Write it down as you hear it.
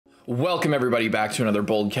Welcome everybody back to another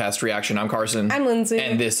BOLDcast reaction. I'm Carson. I'm Lindsay.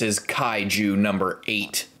 And this is Kaiju number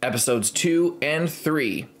 8, episodes 2 and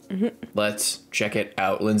 3. Let's check it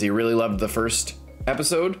out. Lindsay really loved the first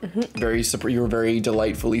episode. You were very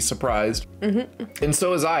delightfully surprised. And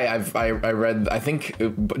so was I. I read, I think,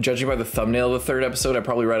 judging by the thumbnail of the third episode, I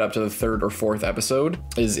probably read up to the third or fourth episode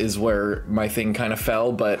is where my thing kind of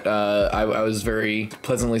fell. But I was very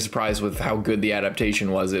pleasantly surprised with how good the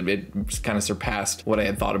adaptation was. It kind of surpassed what I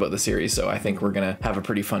had thought about the series. So I think we're gonna have a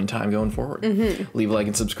pretty fun time going forward. Leave a like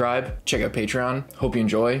and subscribe. Check out Patreon. Hope you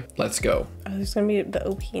enjoy. Let's go. Oh, there's gonna be the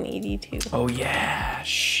OP and ED too. Oh yeah,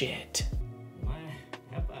 shit.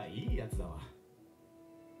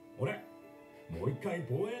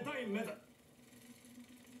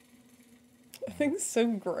 I think it's so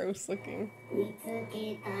gross looking.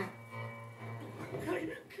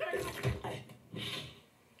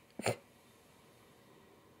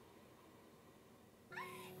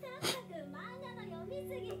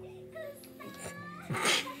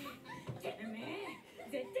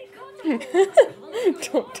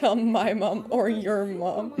 Don't tell my mom or your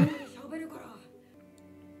mom.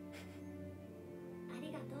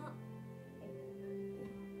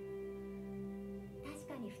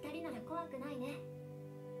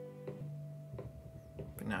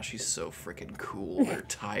 But now she's so freaking cool. Her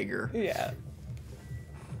tiger. Yeah.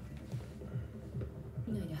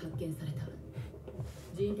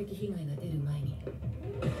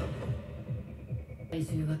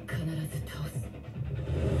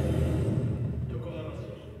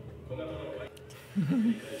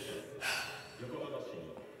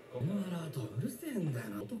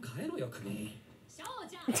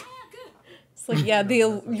 It's like, yeah,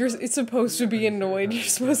 it's supposed to be annoyed. You're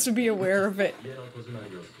supposed to be aware of it.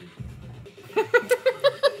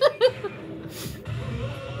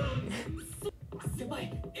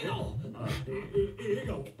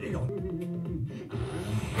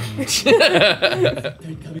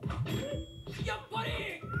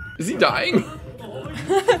 Is he dying?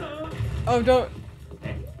 Oh, don't.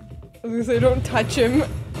 I was gonna say, don't touch him.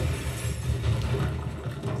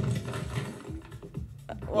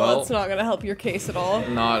 Well, that's not gonna help your case at all.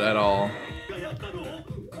 Not at all.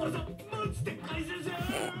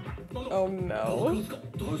 Oh no.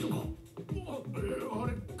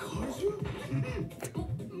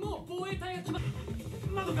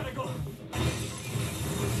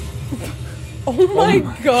 Oh my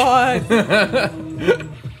god.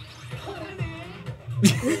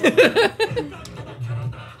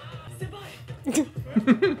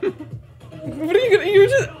 What are you gonna, you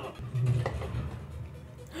just...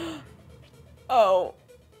 Oh.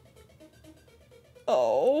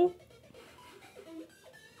 Oh.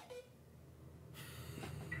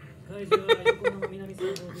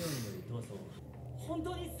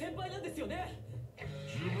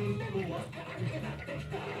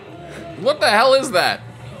 What the hell is that?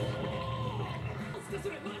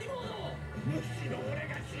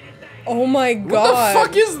 Oh my god. What the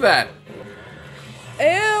fuck is that?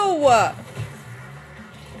 Ew.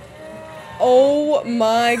 Oh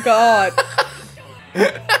my god.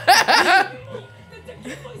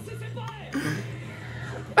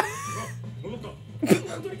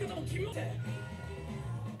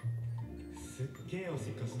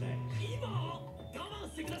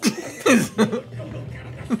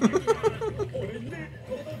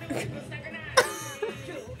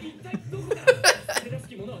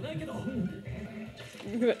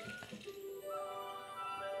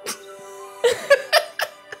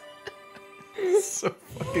 So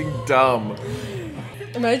fucking dumb.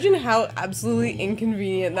 Imagine how absolutely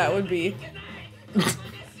inconvenient that would be.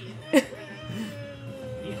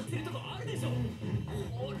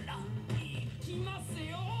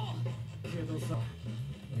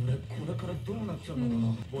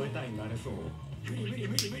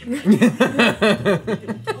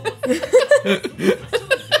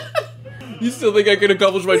 You still think I can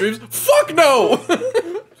accomplish my dreams? Fuck no!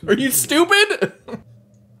 Are you stupid?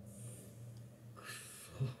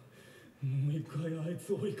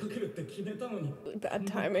 Bad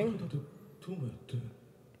timing.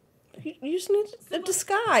 You just need a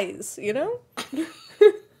disguise, you know? You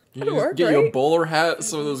just work, get you a right? bowler hat,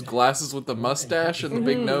 some of those glasses with the mustache and the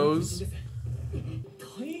big nose.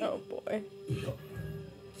 Oh boy.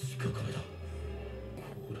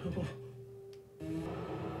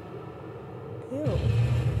 Ew.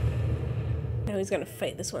 Now he's gonna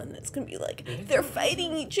fight this one. That's gonna be like, they're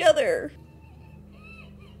fighting each other.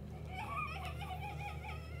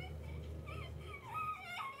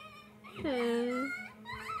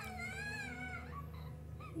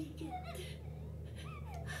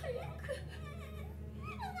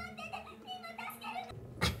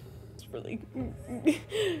 really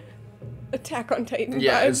Attack on Titan.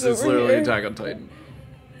 Yeah, it's vibes over literally here. Attack on Titan.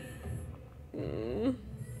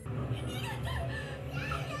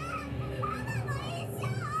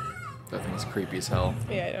 That thing's creepy as hell.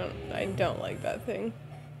 Yeah, I don't like that thing.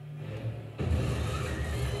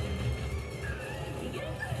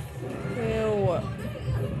 Ew.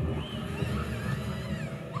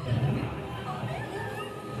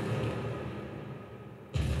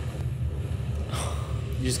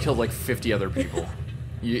 You just killed like 50 other people.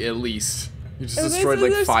 You at least. You just Oh, destroyed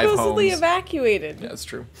like they're 5 supposedly homes. evacuated. Yeah, that's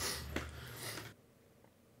true.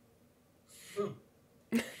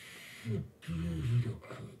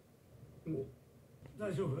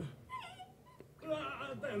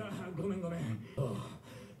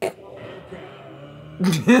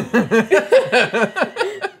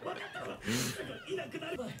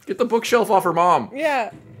 Get the bookshelf off her mom.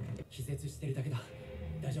 Yeah.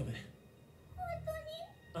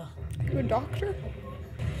 You a doctor?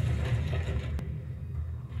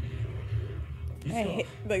 I hate,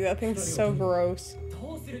 like, that thing's so gross.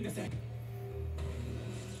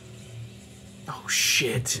 Oh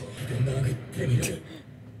shit.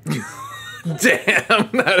 Damn,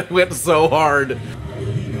 that went so hard.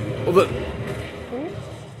 Well,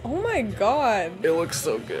 Oh my god. it looks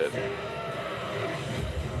so good.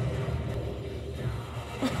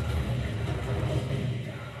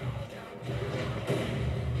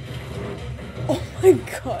 Oh my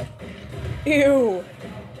god. Ew.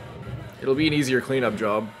 It'll be an easier cleanup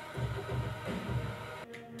job.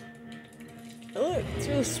 Oh, it's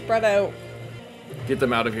really spread out. Get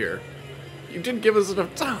them out of here. You didn't give us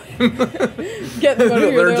enough time. Get them out of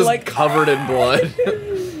here. They're They're just like, covered in blood.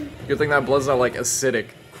 Good thing that blood's not like acidic.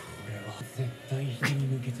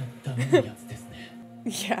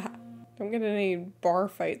 yeah. Don't get any bar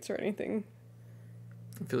fights or anything.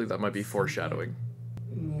 I feel like that might be foreshadowing.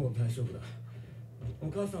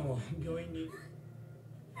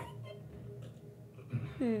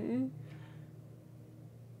 Hmm.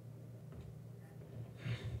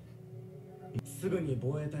 すぐに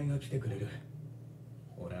防衛隊が来てくれる。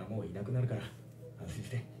俺はもういなくなるから安心し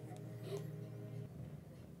て。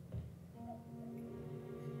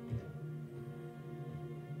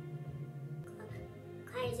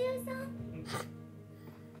怪獣さん、あり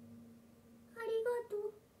がと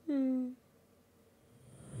う。Hmm.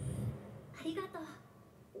 ありがとう。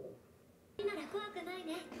なら怖くない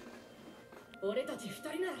ね。俺たち二人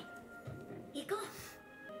なら行こう。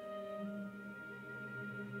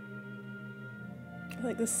 I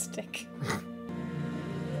like the stick.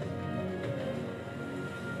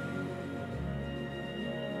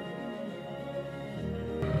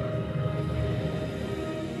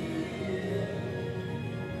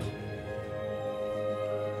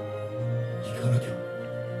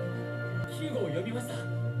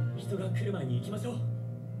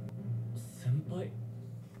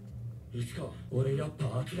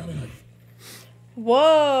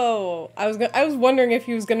 Whoa! I was wondering if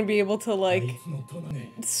he was gonna be able to like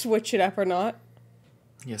switch it up or not.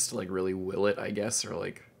 He has to like really will it, I guess, or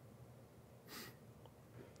like.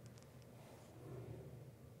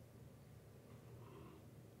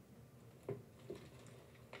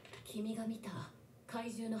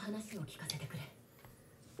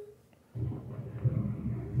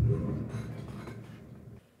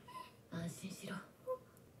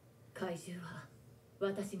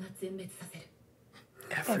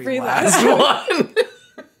 Every last one. あの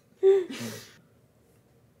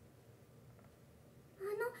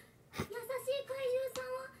優しい怪獣さん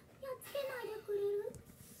はやっつけないでくれる？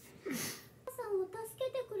お母さんを助け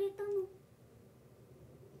てくれたの。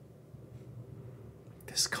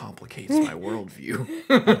 This complicates my worldview.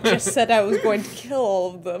 Just said I was going to kill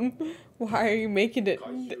all of them. Why are you making it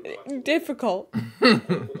difficult?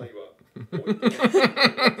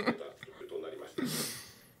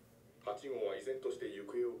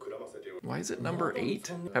 Why is it number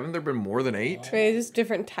 8? Haven't there been more than 8? Maybe just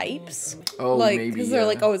different types. Oh, like, maybe. because they're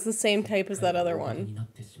like, oh, it's the same type as that other one.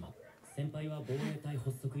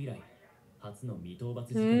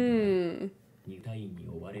 Hmm.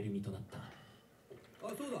 あ、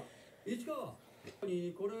そうだ。市川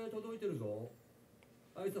にこれ届いてるぞ。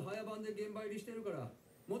あいつ早番で現場入りしてるから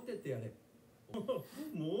持ってってやれ。も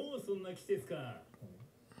うそんな季節か。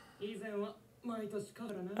以前は毎年か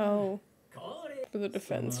らな。 Oh. For the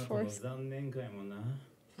defense force. 残念会もな。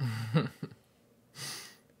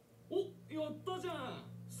お、やったじゃん。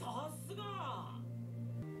さすが。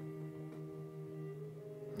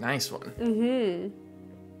 Nice one. Mm-hmm.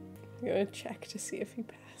 I'm gonna check to see if he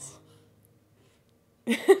passed.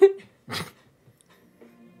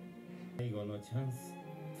 最後のチャンス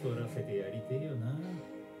取らせてやりてえよな。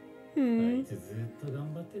Hmm. つずっと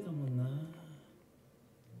頑張ってたもんな。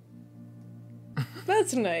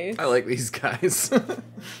 That's nice. I like these guys. 先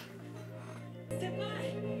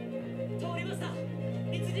輩通りました。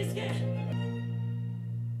いつですけ。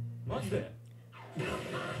マジで。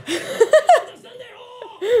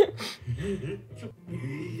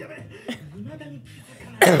やべ。未だに気づ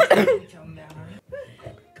かない。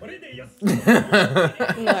これでよし。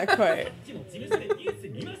 Not quite. 事務所でニュース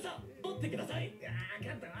見ました。持ってください。分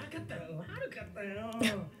かった悪かったよ。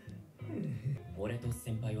俺と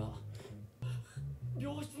先輩は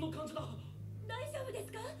病室の患者だ。大丈夫で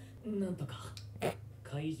すか？なんとか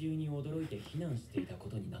怪獣に驚いて避難していたこ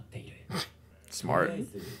とになっている。 Smart. とりあえ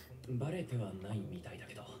ずバレてはないみたいだ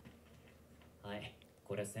けど。はい、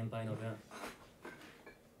これ先輩の分。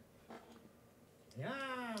いや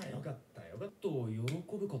ー、よかったよかった。と喜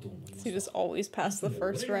ぶかと思いま So し you た。 just always pass the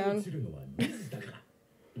first round.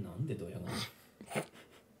 なんでドヤが。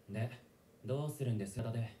で、どうするんです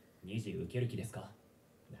かで、2時受ける気ですか。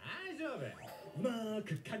大丈夫。うま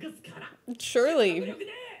く隠すから。 Surely.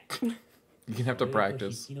 You can have to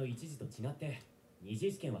practice. 筆記の1時と違って、2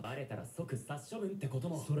次試験はバレたら即殺処分ってこと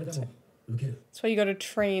も。それでも受ける。 That's why you gotta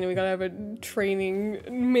train. We gotta have a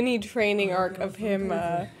mini training arc of him,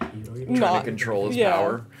 Trying to not. control his Yeah.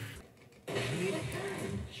 power.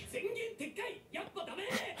 宣言撤回。やっぱダメ。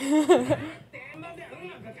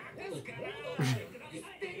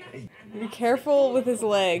 Be careful with his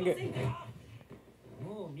leg.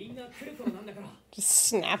 もうみんな来る頃なんだから。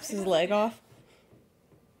 Just snaps his leg off.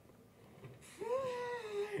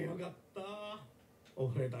 よかった。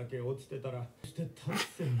俺だけ落ちてたらして達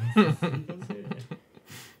成なさすぎだぜ。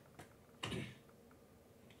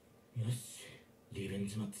よし、リベン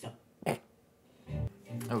ジマッチだ。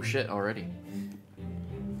 Oh shit, already.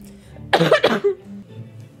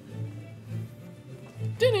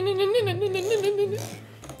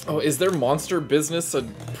 Oh, is their monster business a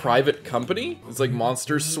private company? It's like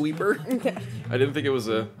Monster Sweeper? I didn't think it was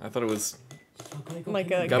a... I thought it was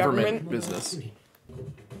Like a government government. business.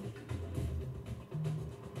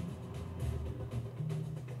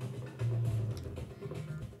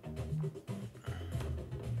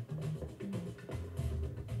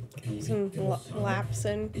 Some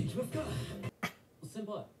lapsing. 行きますか。先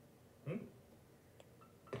輩。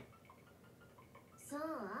さあ、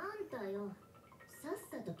あんたよ。さっ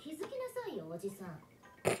さと気づきなさいよ、おじさん。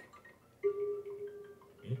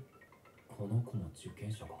この子も受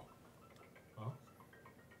験者か。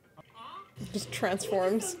 Just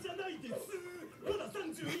transforms. じゃないです。まだ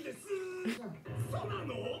32です。そうな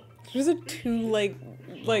の？ There's a two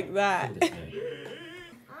like that.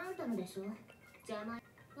 あんたのでしょ。邪魔。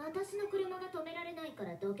私の車が止められないか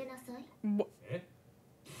らどけなさい。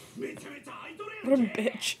めちゃめちゃアイドル What や a んけ。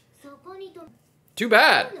 bitch. そこにと。 Too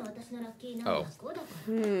bad! 私のラッキーナンバー5だか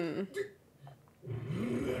ら。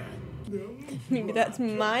 Maybe that's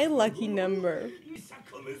my lucky number. シャ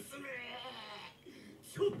コ娘。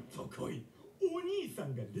ちょっと来い。お兄さ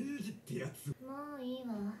んが礼儀ってやつ。もういい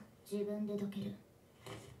わ。自分でどける。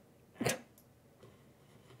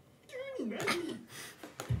急に何？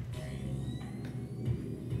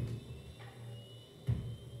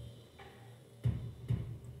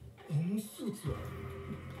 スーツは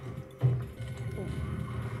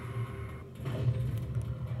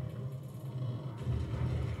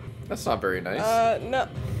That's not very nice. No.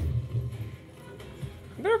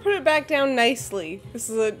 You better put it back down nicely. This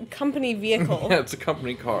is a company vehicle. Yeah, it's a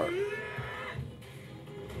company car.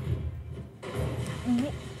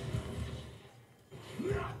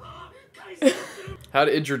 How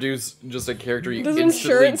to introduce just a character you Does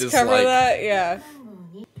instantly insurance dislike. cover that? Yeah.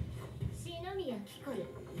 篠宮キコル。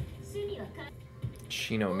趣味はか。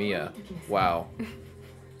 Shinomiya. Wow.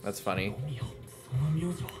 That's funny. その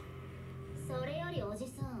名字は。それよりおじ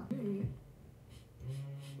さん。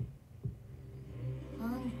あ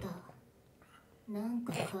んた。なん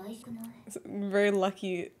か可愛くない？ It's very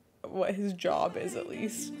lucky what his job is, at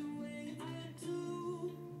least.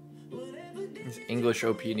 It's English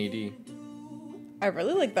OP and ED. I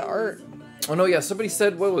really like the art. Oh no, yeah, somebody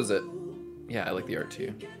said, what was it? Yeah, I like the art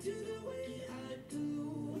too.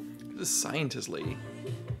 This scientist lady.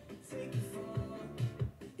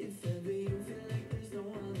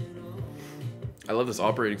 I love this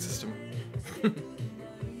operating system.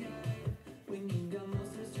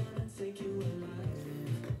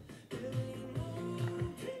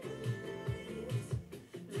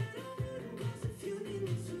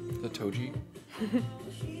 The Toji.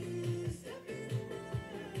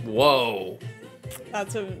 Whoa.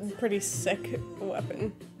 That's a pretty sick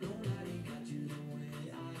weapon.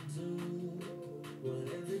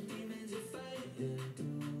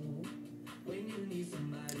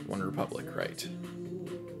 One Republic, right.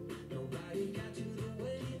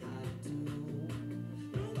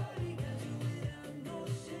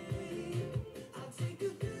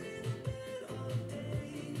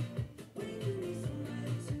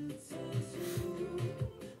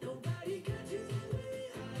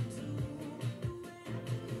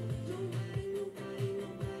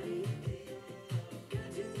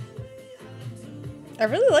 I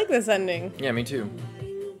really like this ending. Yeah, me too.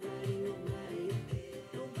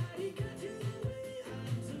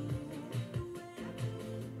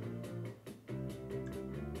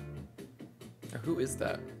 Who is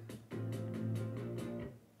that?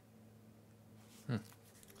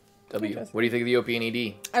 W. What do you think of the OP and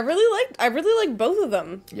ED? I really like both of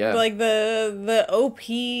them. Yeah. Like the OP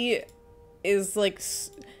is like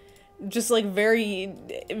just like very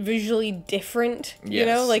visually different, you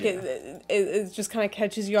know? Yes, Like yeah. it just kind of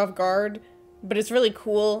catches you off guard, but it's really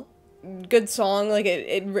cool. Good song, like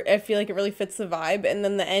I feel like it really fits the vibe, and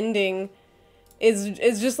then the ending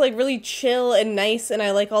is just like really chill and nice, and I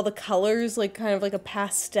like all the colors, like kind of like a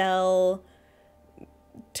pastel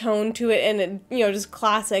tone to it, and it, you know, just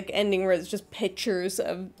classic ending where it's just pictures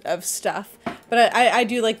of stuff. But I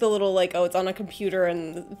do like the little, like, oh, it's on a computer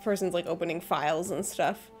and the person's like opening files and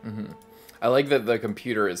stuff. Mm-hmm. I like that the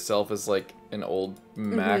computer itself is like an old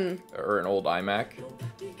Mac or an old iMac.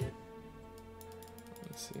 Let me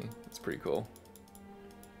see. It's pretty cool.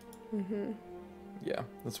 Yeah,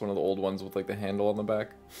 that's one of the old ones with like the handle on the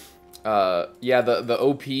back. Yeah, the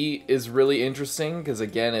OP is really interesting because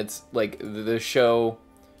again, it's like the show.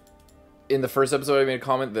 In the first episode, I made a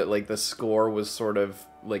comment that like the score was sort of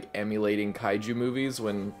like emulating kaiju movies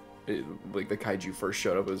when like the kaiju first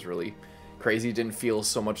showed up. It was really crazy. It didn't feel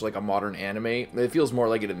so much like a modern anime. It feels more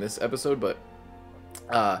like it in this episode, but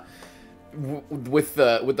with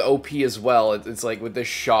the OP as well, it's like with this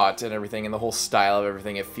shot and everything and the whole style of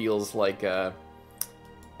everything, it feels like a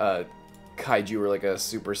kaiju or like a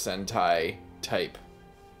Super Sentai type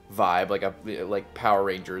vibe, like Power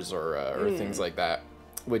Rangers or things like that,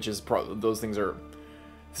 which is those things are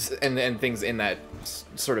and things in that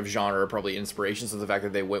sort of genre are probably inspiration. So the fact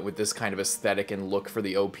that they went with this kind of aesthetic and look for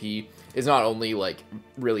the OP is not only like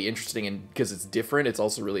really interesting and because it's different, it's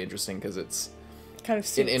also really interesting because it's Kind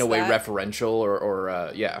of in a way referential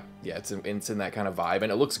or yeah, it's in that kind of vibe,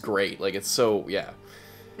 and it looks great. Like it's so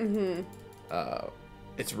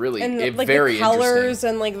it's really and like very the colors interesting.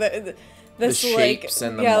 and like the shapes like,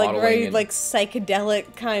 and the yeah, like modeling very and- like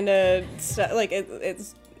psychedelic kind of stuff. Like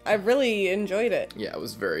it's I really enjoyed it. Yeah, it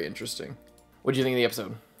was very interesting. What do you think of the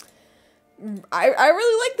episode? I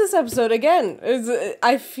really like this episode again.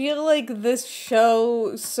 I feel like this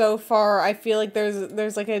show so far, I feel like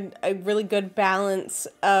there's like a really good balance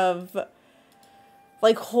of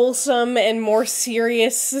like wholesome and more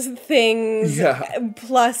serious things,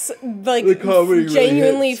 plus like The comedy really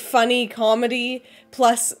genuinely hits. funny comedy,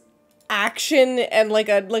 plus action and like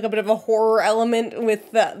a bit of a horror element with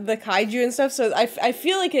the kaiju and stuff. So I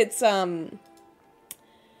feel like it's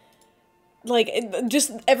like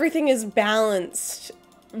just everything is balanced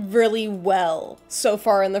really well so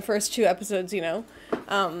far in the first 2 episodes, you know,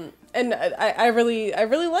 and I really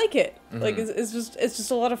like it. Like it's just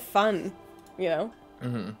a lot of fun, you know.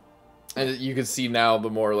 And you can see now the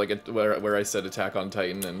more like where I said Attack on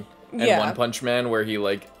Titan and Yeah. One Punch Man, where he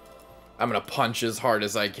like, I'm gonna punch as hard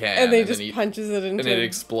as I can, And they then just punches it into and it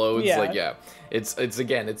explodes. yeah. Like it's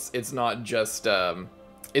again it's not just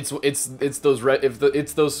it's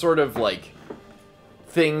those sort of like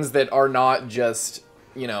things that are not just,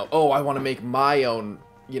 you know, oh, I want to make my own,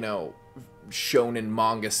 you know, shonen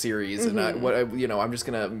manga series and I'm just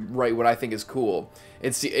gonna write what I think is cool.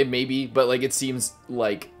 It may be, but like it seems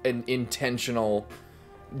like an intentional,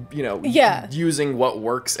 you know, using what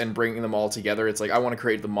works and bringing them all together. It's like I want to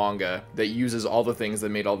create the manga that uses all the things that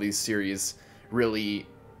made all these series really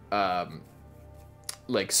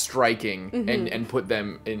like striking and put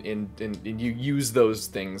them in you use those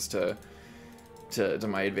things to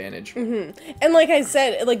my advantage. And like I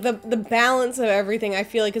said, like the balance of everything, I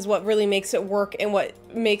feel like is what really makes it work and what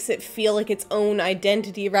makes it feel like its own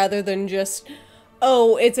identity rather than just,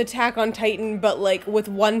 oh, it's Attack on Titan, but like with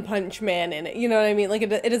One Punch Man in it. You know what I mean? Like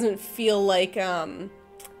it doesn't feel like I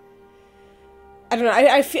don't know.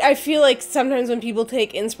 I feel like sometimes when people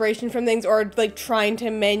take inspiration from things or like trying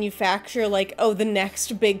to manufacture like, oh, the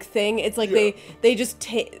next big thing, it's like they just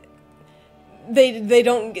take. They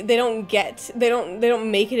don't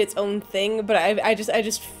make it its own thing, but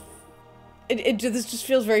it just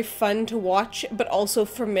feels very fun to watch, but also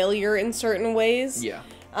familiar in certain ways. Yeah.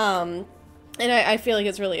 And I feel like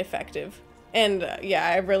it's really effective, and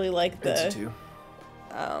I really like the too.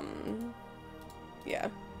 yeah.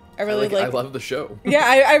 I really like. I love the show. Yeah,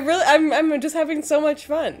 I really, I'm just having so much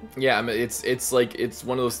fun. Yeah, I mean, it's like, it's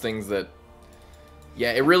one of those things that,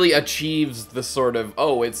 yeah, it really achieves the sort of,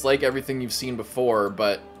 oh, it's like everything you've seen before,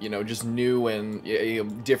 but, you know, just new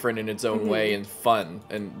and different in its own way and fun.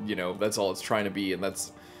 And, you know, that's all it's trying to be. And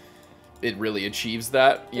it really achieves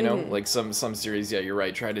that, you know? Like some series, yeah, you're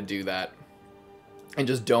right, try to do that. And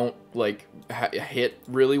just don't, like, hit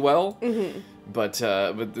really well. But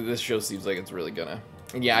this show seems like it's really gonna.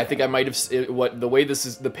 And yeah, I think I might have,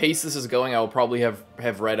 the pace this is going, I will probably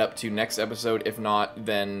have read up to next episode. If not,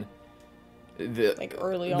 then... like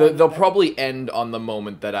early on. They'll probably end on the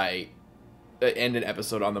moment that end an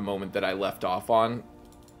episode on the moment that I left off on,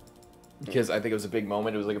 because I think it was a big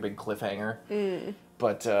moment. It was like a big cliffhanger.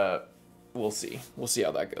 But we'll see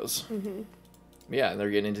how that goes. Yeah, they're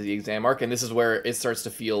getting into the exam arc, and this is where it starts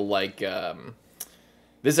to feel like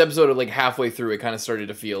this episode, like halfway through, it kind of started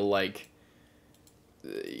to feel like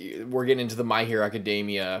we're getting into the My Hero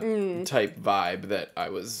Academia type vibe that I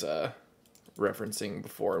was referencing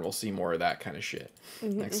before, and we'll see more of that kind of shit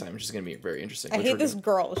next time, which is going to be very interesting. I hate this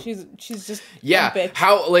girl. She's just yeah. a bitch.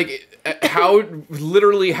 How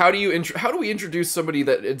literally how do we introduce somebody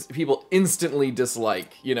that people instantly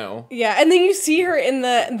dislike? You know? Yeah, and then you see her in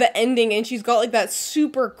the ending, and she's got like that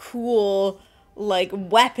super cool like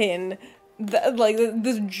weapon.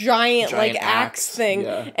 This giant like axe thing,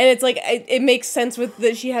 and it's like it makes sense with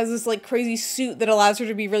that she has this like crazy suit that allows her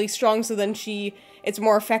to be really strong, so then it's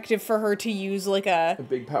more effective for her to use like a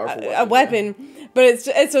big powerful weapon. But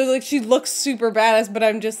it's so like she looks super badass, but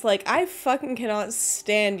I'm just like, I fucking cannot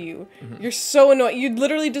stand you. You're so annoying. You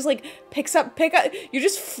literally just like pick up you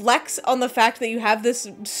just flex on the fact that you have this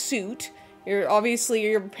suit. Obviously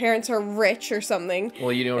your parents are rich or something.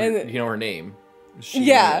 Well, you know her name.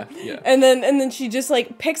 Yeah. And then she just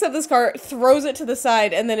like picks up this car, throws it to the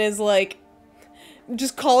side, and then is like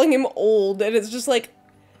just calling him old, and it's just like,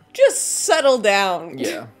 just settle down.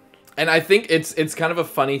 Yeah. And I think it's kind of a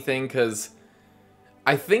funny thing, because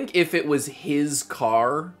I think if it was his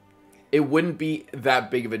car, it wouldn't be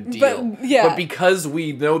that big of a deal. But because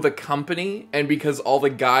we know the company, and because all the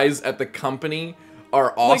guys at the company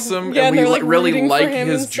are awesome, and we like, really like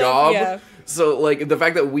his job. So, like, the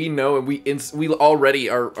fact that we know and we already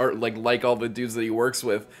are like all the dudes that he works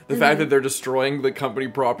with, the fact that they're destroying the company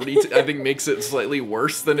property, I think makes it slightly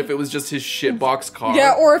worse than if it was just his shitbox car.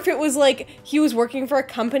 Yeah, or if it was, like, he was working for a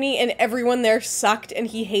company and everyone there sucked and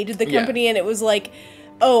he hated the company, and it was like,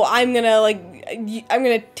 oh, I'm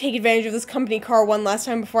gonna take advantage of this company car one last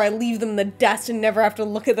time before I leave them the dust and never have to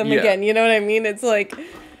look at them again, you know what I mean? It's like...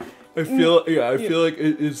 I feel like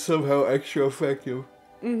it is somehow extra effective.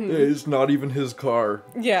 It's not even his car.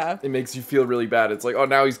 Yeah. It makes you feel really bad. It's like, oh,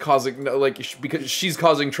 now he's causing, because she's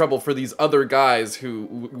causing trouble for these other guys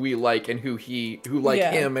who we like and who like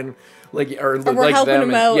him and like, or we're like helping them.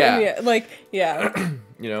 Him out.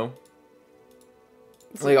 You know?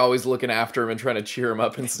 Like always looking after him and trying to cheer him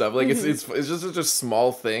up and stuff. Like it's just such a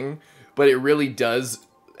small thing, but it really does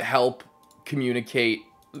help communicate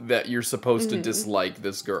that you're supposed to dislike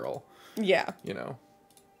this girl. Yeah. You know?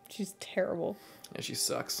 She's terrible. Yeah, she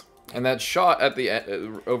sucks. And that shot at the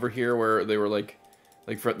end, over here where they were like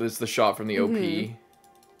this is the shot from the OP,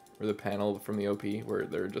 or the panel from the OP, where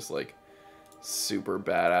they're just like super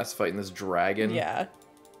badass fighting this dragon. Yeah,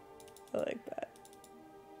 I like that.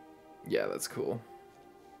 Yeah, that's cool.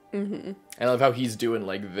 I love how he's doing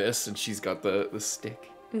like this, and she's got the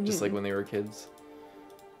stick, just like when they were kids.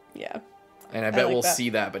 Yeah. And I bet we'll see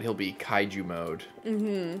that, but he'll be kaiju mode.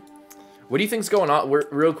 What do you think's going on?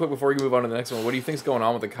 Real quick before we move on to the next one, what do you think's going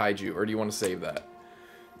on with the kaiju, or do you want to save that?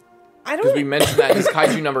 I don't. Because we mentioned that he's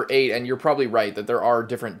kaiju number 8, and you're probably right that there are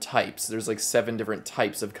different types. There's like 7 different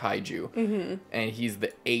types of kaiju, and he's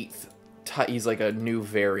the 8th. He's like a new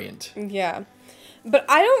variant. Yeah, but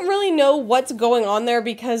I don't really know what's going on there,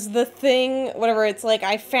 because the thing, whatever, it's like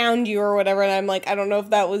I found you or whatever, and I'm like, I don't know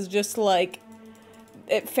if that was just like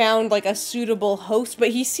it found like a suitable host,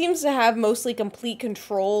 but he seems to have mostly complete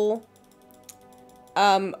control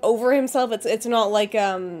over himself. It's not like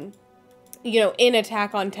you know, in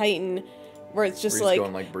Attack on Titan, where it's just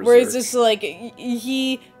where it's just like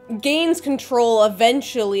he gains control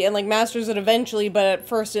eventually and like masters it eventually, but at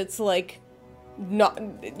first it's like not,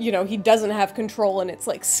 you know, he doesn't have control and it's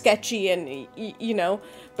like sketchy and you know,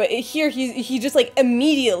 but here he just like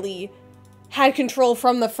immediately had control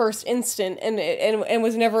from the first instant and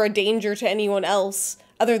was never a danger to anyone else.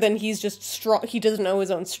 Other than he's just strong, he doesn't know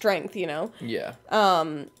his own strength, you know? Yeah.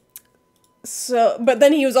 So, but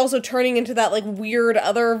then he was also turning into that, like, weird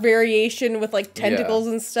other variation with, like, tentacles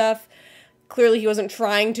and stuff. Clearly he wasn't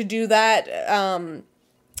trying to do that.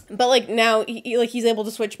 But like now he's able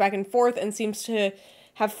to switch back and forth and seems to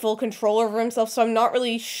have full control over himself. So I'm not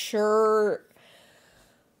really sure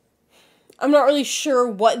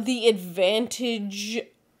what the advantage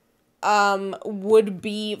would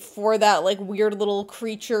be for that like weird little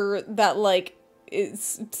creature that like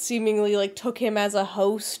is seemingly like took him as a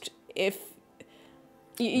host. If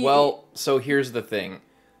well, so here's the thing.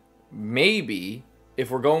 Maybe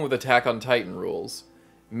if we're going with Attack on Titan rules,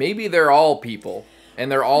 maybe they're all people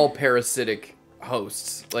and they're all parasitic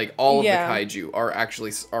hosts. Like all of the kaiju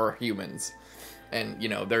are humans, and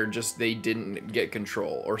they didn't get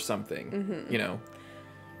control or something.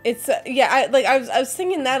 It's I was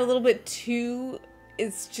thinking that a little bit too.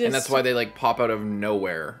 It's just, and that's why they like pop out of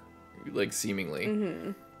nowhere, like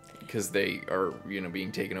seemingly, because they are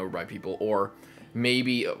being taken over by people. Or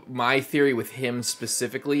maybe my theory with him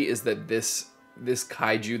specifically is that this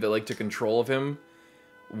kaiju that like took control of him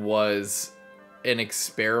was an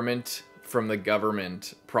experiment from the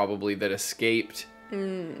government, probably, that escaped,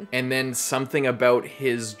 and then something about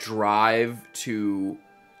his drive to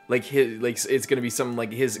it's gonna be something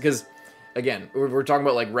like his, because again we're talking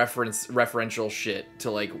about like referential shit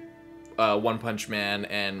to like One Punch Man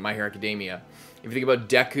and My Hero Academia. If you think about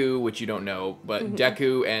Deku, which you don't know, but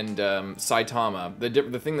Deku and Saitama,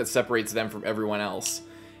 the thing that separates them from everyone else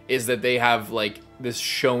is that they have like this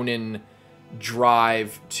shonen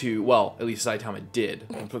drive to, well, at least Saitama did.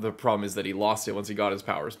 The problem is that he lost it once he got his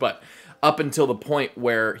powers. But up until the point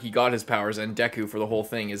where he got his powers, and Deku for the whole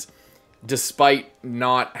thing is, despite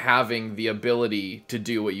not having the ability to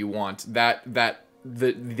do what you want,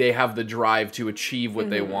 they have the drive to achieve what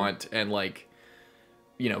they want and like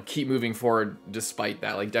keep moving forward despite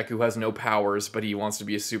that. Like Deku has no powers, but he wants to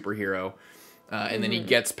be a superhero. And then he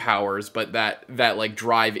gets powers, but that like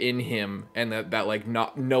drive in him and that like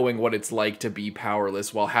not knowing what it's like to be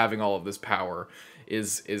powerless while having all of this power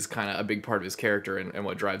is kind of a big part of his character and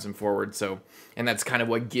what drives him forward. So, and that's kind of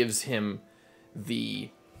what gives him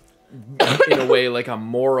in a way, like a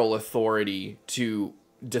moral authority to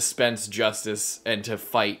dispense justice and to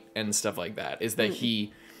fight and stuff like that, is that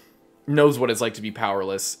he knows what it's like to be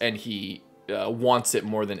powerless, and he wants it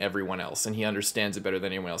more than everyone else, and he understands it better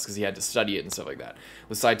than anyone else because he had to study it and stuff like that.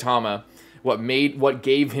 With Saitama, what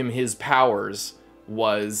gave him his powers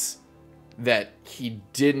was that he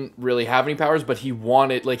didn't really have any powers, but he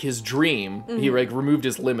wanted, like, his dream, he like removed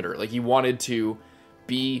his limiter. Like, he wanted to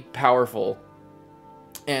be powerful,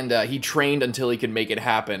 and he trained until he could make it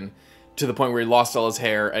happen, to the point where he lost all his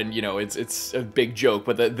hair, and it's a big joke,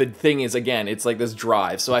 but the thing is, again, it's like this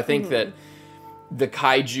drive. So I think that the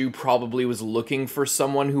kaiju probably was looking for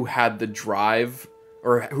someone who had the drive,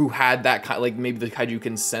 or who had that kind, like maybe the kaiju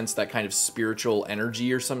can sense that kind of spiritual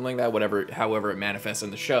energy or something like that, however it manifests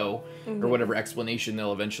in the show, or whatever explanation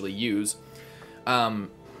they'll eventually use. And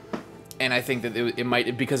I think that it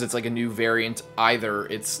might, because it's like a new variant, either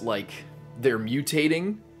it's like they're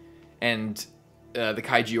mutating, and the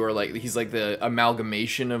kaiju are like, he's like the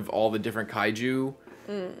amalgamation of all the different kaiju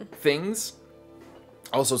things.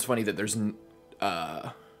 Also, it's funny that there's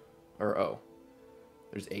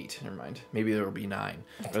there's 8. Never mind. Maybe there will be 9.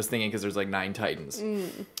 I was thinking because there's like 9 titans.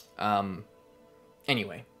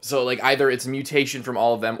 Anyway, so like either it's a mutation from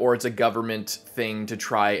all of them, or it's a government thing to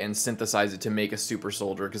try and synthesize it to make a super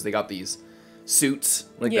soldier, because they got these suits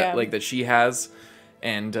that she has.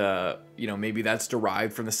 And maybe that's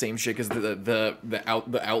derived from the same shit, because the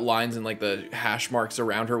outlines and like the hash marks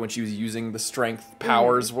around her when she was using the strength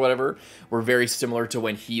powers, whatever, were very similar to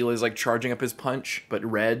when Heel is like charging up his punch, but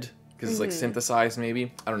red, because it's like synthesized.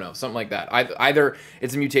 Maybe, I don't know, something like that. Either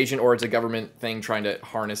it's a mutation or it's a government thing trying to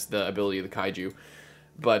harness the ability of the kaiju,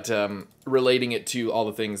 but relating it to all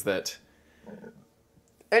the things that,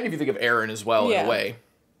 and if you think of Eren as well, in a way.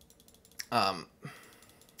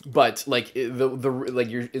 But like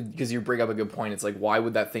because you bring up a good point. It's like, why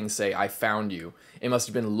would that thing say, "I found you"? It must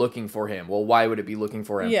have been looking for him. Well, why would it be looking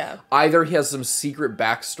for him? Yeah. Either he has some secret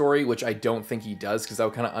backstory, which I don't think he does, because that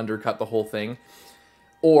would kind of undercut the whole thing,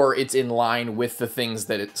 or it's in line with the things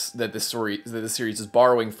that the series is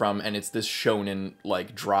borrowing from, and it's this shonen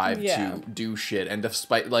like drive to do shit. And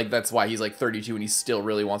despite, like, that's why he's like 32 and he still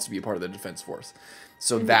really wants to be a part of the Defense Force.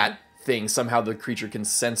 So that thing, somehow the creature can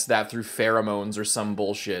sense that through pheromones or some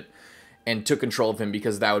bullshit, and took control of him,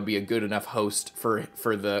 because that would be a good enough host for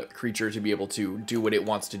the creature to be able to do what it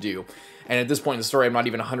wants to do. And at this point in the story, I'm not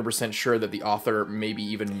even 100% sure that the author maybe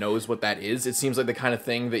even knows what that is. It seems like the kind of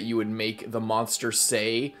thing that you would make the monster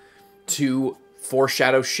say to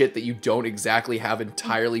foreshadow shit that you don't exactly have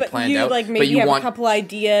entirely planned out. Like, maybe but you have want a couple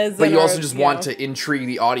ideas. But you also just want to intrigue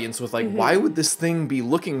the audience with like, why would this thing be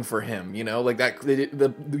looking for him? You know, like that.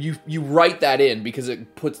 You write that in because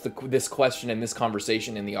it puts this question and this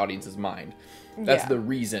conversation in the audience's mind. That's the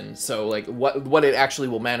reason. So like, what it actually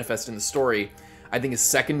will manifest in the story, I think, is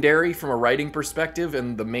secondary from a writing perspective,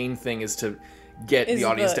 and the main thing is to get the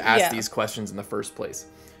audience to ask these questions in the first place.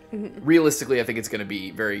 Realistically, I think it's going to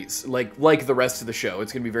be very like the rest of the show.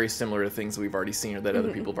 It's going to be very similar to things that we've already seen or that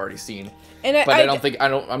other people have already seen. And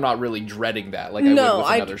I'm not really dreading that like I would with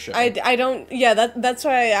another show. I don't. Yeah, that's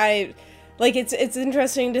why I like it's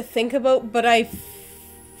interesting to think about, but I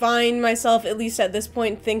find myself, at least at this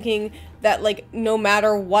point, thinking that like no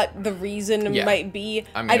matter what the reason might be,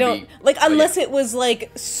 I don't unless it was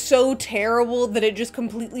like so terrible that it just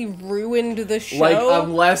completely ruined the show. Like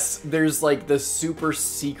unless there's like the super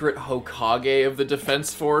secret Hokage of the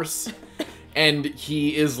Defense Force, and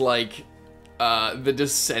he is like the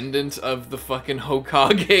descendant of the fucking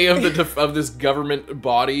Hokage of this government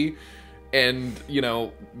body. And, you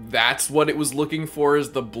know, that's what it was looking for,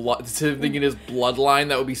 is the blood, thinking his bloodline.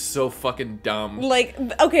 That would be so fucking dumb. Like,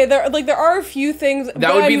 okay, there are a few things.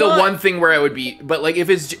 That would be the one thing where I would be, but like, if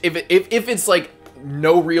it's like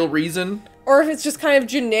no real reason, or if it's just kind of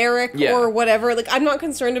generic or whatever, like, I'm not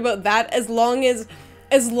concerned about that as long as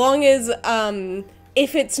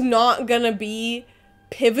if it's not gonna be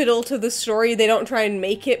pivotal to the story, they don't try and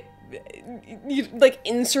make it like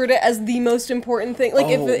insert it as the most important thing. Like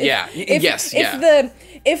if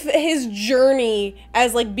his journey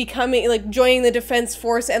as like becoming like joining the Defense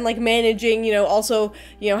Force and like managing, you know, also,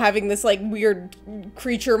 you know, having this like weird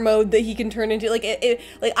creature mode that he can turn into, like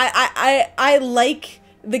I like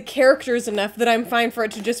the characters enough that I'm fine for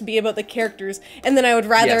it to just be about the characters, and then I would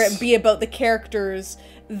rather it be about the characters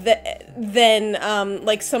than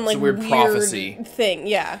like some like weird prophecy thing.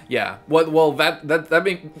 Yeah. Well, that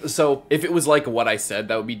make so if it was like what I said,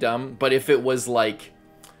 that would be dumb. But if it was like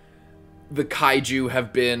the kaiju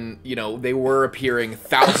have been, you know, they were appearing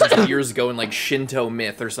thousands of years ago in like Shinto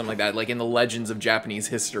myth or something like that, like in the legends of Japanese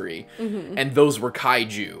history, and those were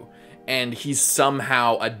kaiju, and he's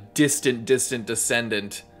somehow a distant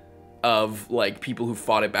descendant of like people who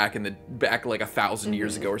fought it back like 1,000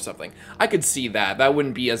 years ago or something. I could see that. That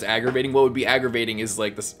wouldn't be as aggravating. What would be aggravating is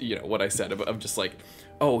like this, you know, what I said of just like,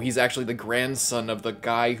 oh, he's actually the grandson of the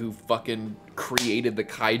guy who fucking created the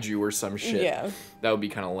kaiju or some shit. Yeah. That would be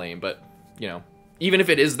kind of lame, but you know, even if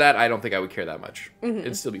it is that, I don't think I would care that much.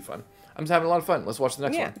 It'd still be fun. I'm just having a lot of fun. Let's watch the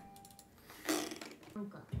next one.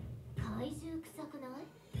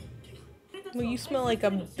 Well, you smell like a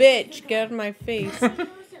bitch. Get out of my face.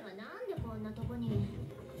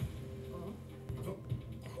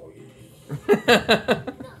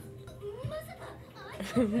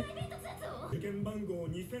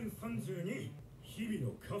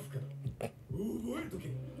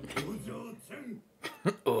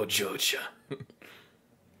 Oh, Jocha.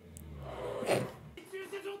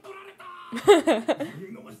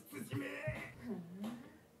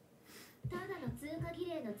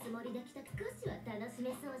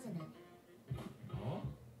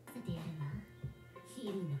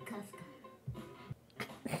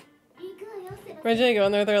 Imagine I go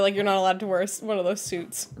in there, they're like, you're not allowed to wear one of those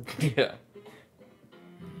suits. Yeah.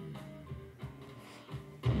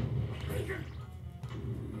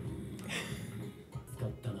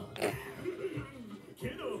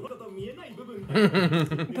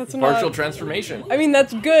 That's partial transformation. I mean,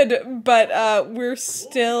 that's good, but we're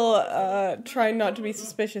still trying not to be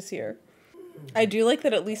suspicious here. I do like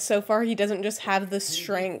that at least so far he doesn't just have the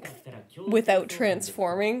strength without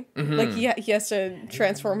transforming. Like he has to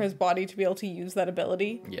transform his body to be able to use that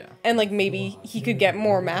ability. Yeah. And like maybe he could get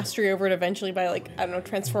more mastery over it eventually by like, I don't know,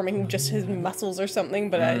 transforming just his muscles or something.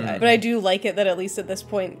 But I do like it that at least at this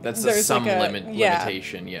point that's there's some like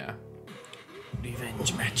limitation. Yeah.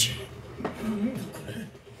 Revenge match.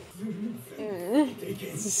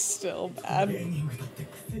 This is still bad.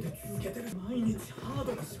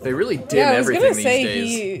 They really dim everything these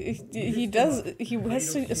days. He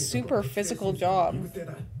has a super physical job.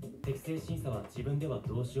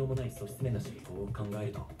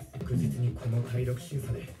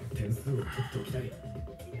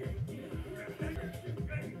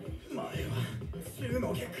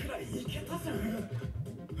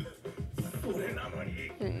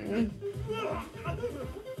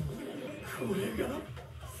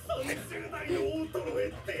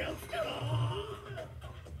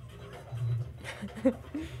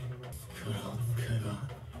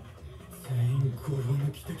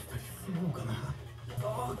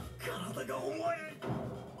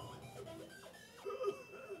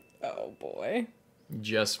 Oh boy.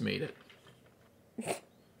 Just made it. 早か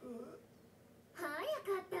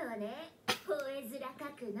ったわね。吠え面書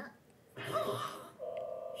くの。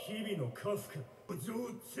日々のカフカ上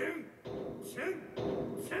チェンチェン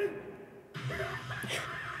チェン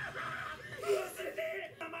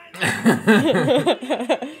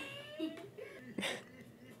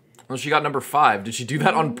Well, she got number 5. Did she do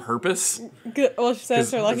that on purpose? Good. Well, she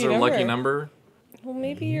says her lucky It's her number. lucky number. Well,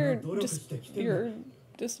 maybe you're just you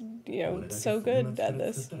know so good at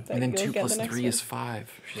this. That And then you'll 2 get plus the next 3 one. is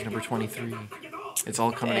 5. She's number 23. It's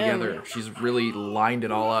all coming Damn. together. She's really lined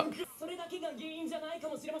it all up. それだけが原因じゃないか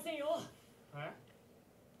もしれませんよ。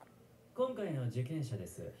今回の受験者で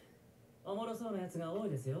す。おもろそうなやつが多い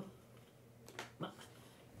ですよ。ま、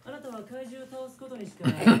あなたは怪獣を倒すことにしか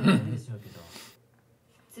ないでしょうけど。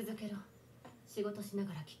続けろ。仕事しな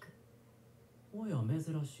がら聞く。おや珍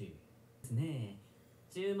しいですね。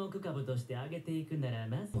注目株として上げていくなら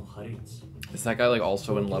まず春一。 Is that guy like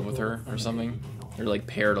also in love with her or something? They're like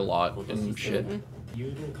paired a lot and shit. 誘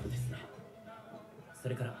導株ですね。そ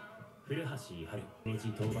れから古橋春明治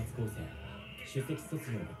討伐高専首席卒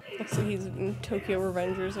業の Looks like he's in Tokyo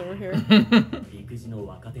Revengers over here. 陸自の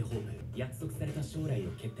若手ホープ約束された将来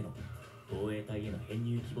を蹴っての防衛隊への編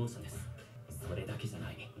入希望者です。それだけじゃ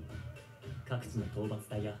ない。各地の討伐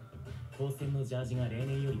隊や高専のジャージが例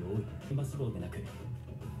年より多い現場志望でなく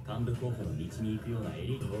幹部候補の道に行くようなエ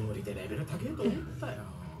リート通りでレベル高いと思ったよ。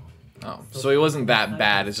 Oh, so he wasn't that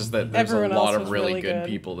bad. It's just that there's a Everyone lot else of was really really good good.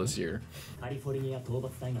 people this year. カリフォルニア討伐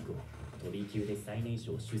大学を飛び級で最年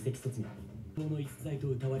少首席卒業の逸材と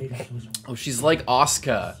謳われる少女 Oh, she's like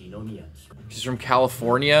Asuka. 篠宮 She's from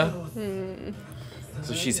California.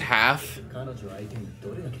 So she's half, 彼女相手に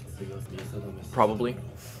どれだけ通用する見定め probably.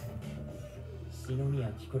 篠宮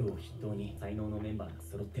キコロを筆頭に才能のメンバーが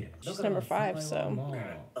揃ってる She's number 5, so.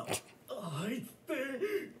 あいつって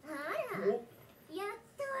あら。やっ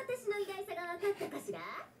と私の偉大さが分かったかしら。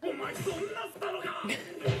お前そんなしたのか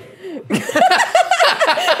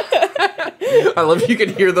I love you can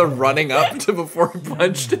hear the running up to before he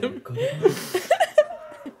punched him.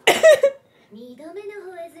 二度目の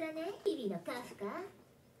吠え面ね。日々のカフカ。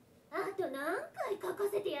あと何回書か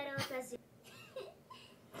せてやろうかし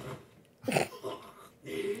ら。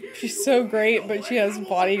 She's so great, but she has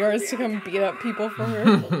bodyguards to come beat up people for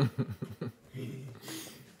her.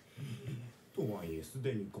 とはいえす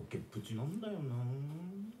でに崖っぷちなんだよな。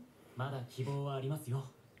まだ希望はありますよ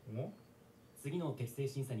お次の適正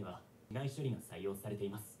審査には内処理が採用されてい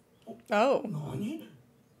ます Oh. 何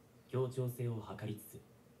協調性を図りつつ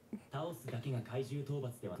倒すだけが怪獣討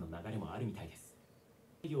伐ではの流れもあるみたいです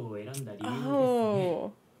企業を選んだ理由で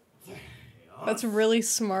すね Oh. That's really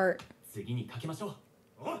smart. 次にかけましょう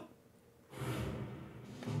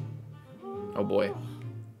Oh boy.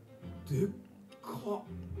 でっか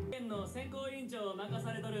県の選考委員長を任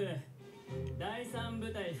されとる第3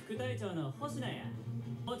部隊副隊長の星名や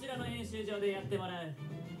こちらの演習場でやってもらう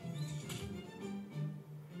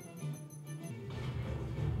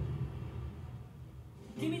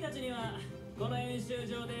君たちにはこの演習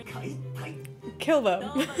場で解体 Kill 討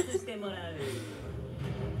them. 伐してもらう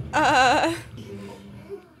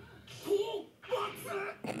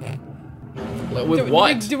With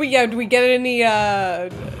what? Do we get any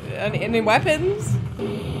weapons?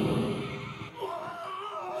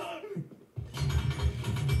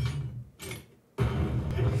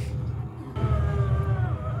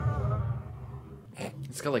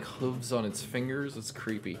 It's got like hooves on its fingers. It's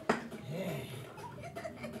creepy.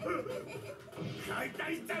 解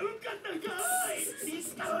体しちゃうんかったんかいリ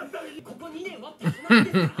スターだここ2年はって話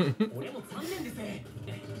ですから俺も3年です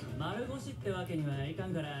丸腰ってわけにはいか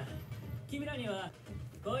んから君らには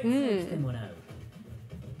こいつに来てもらう、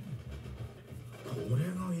これ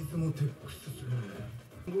が出雲テックス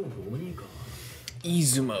ねもう鬼か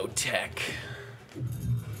Izumo Tech. す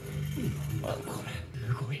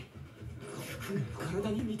ごい体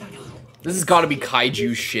にみたいな This has got to be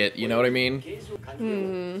kaiju shit. You know what I mean?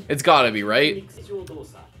 It's got to be, right?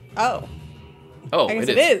 Oh. Oh, I guess it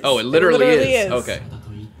it is. is. Oh, it It literally, literally is. is. Okay.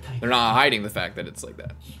 They're not hiding the fact that it's like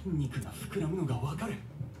that. 筋肉が膨らむのがわかる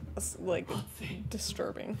That's like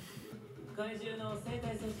disturbing. 怪獣の生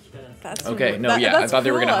態組織から That's Okay, no, yeah, I that's thought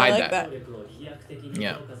they were cool. gonna I hide like that.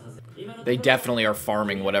 Yeah. They definitely are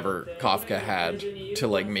farming whatever KAFKA had to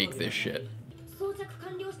like make this shit. 装着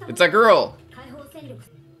完了した。 It's that girl. 解放戦力。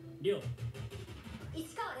亮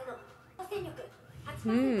市川レノ。戦力。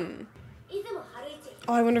8%。出雲春一。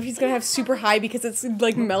 Oh, I wonder if he's gonna have super high because it's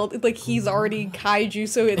like like he's already kaiju,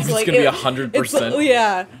 so it's It's like gonna be it- 100%. it's-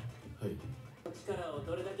 Yeah. 力を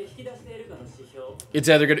どれだけ引き出しているかの指標 It's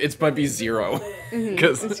either good. It might be 0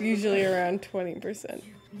 because It's usually around 20%.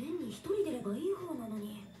 年に一人出ればいい方なの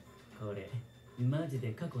これマジ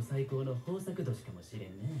で過去最高の豊作年かもしれん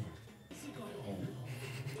ね。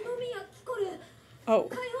Oh.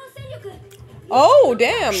 Oh,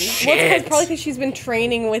 damn. Well, probably because she's been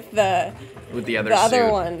training with the other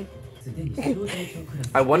suit. one.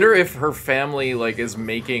 I wonder if her family like is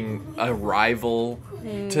making a rival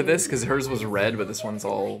to this, because hers was red, but this one's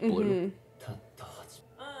all blue.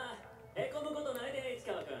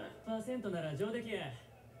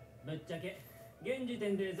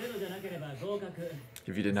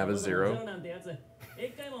 If you didn't have a 0.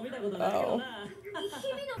 Oh.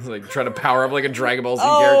 It's like trying to power up like a Dragon Ball Z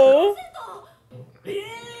Oh.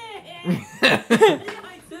 character.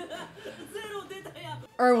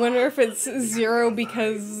 Or I wonder if it's 0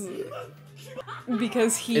 because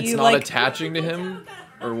he It's not like attaching to him,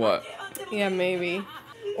 or what? yeah, maybe.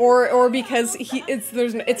 Or because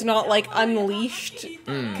it's not like unleashed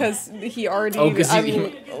because he already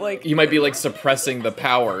like you might be like suppressing the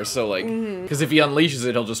power, so like because if he unleashes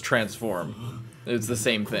it, he'll just transform. It's the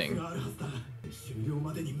same thing.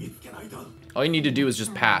 All you need to do is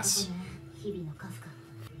just pass.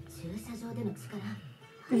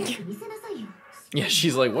 Yeah,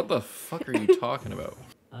 she's like, what the fuck are you talking about?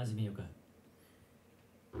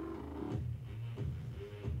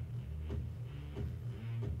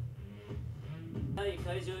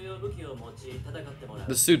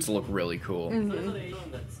 The suits look really cool.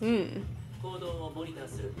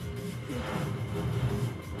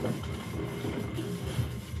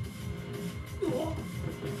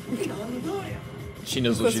 She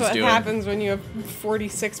knows what that's she's what doing. happens when you have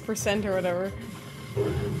 46% or whatever.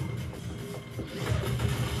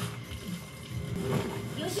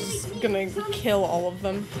 She's gonna kill all of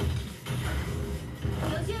them.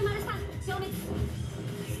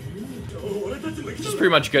 She's pretty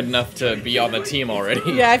much good enough to be on the team already.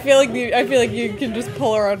 Yeah, I feel like you can just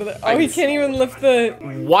pull her out of the. Oh, he can't even lift the.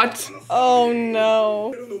 What? Oh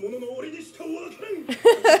no.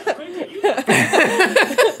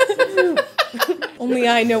 Only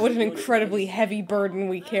I know what an incredibly heavy burden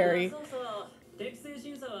we carry.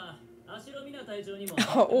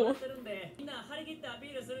 Oh.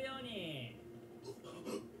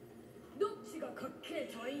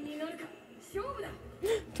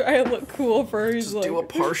 Try to look cool for her. He's Just like, do a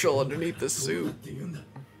partial underneath the suit.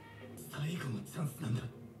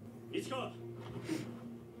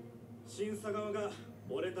 審査側が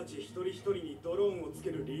俺たち一人一人にドローンをつ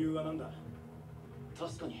ける理由は何だ。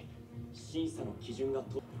確かに審査の基準が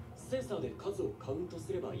とセンサーで数をカウント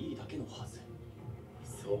すればいいだけのはず。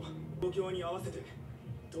そう状況に合わせて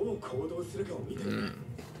どう行動するかを見てる。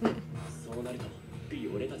そうなると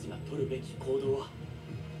俺たちが取るべき行動は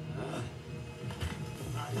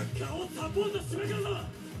アタッカーをサポートしまくるぞ。は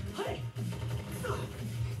い。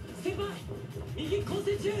先輩、右交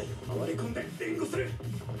戦中。回り込んで援護する。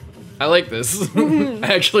 I like this.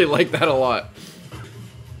 I actually like that a lot.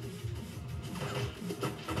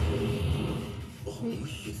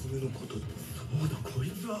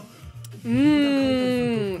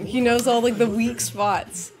 He knows all like the weak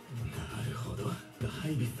spots.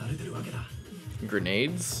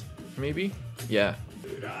 Grenades, maybe? Yeah.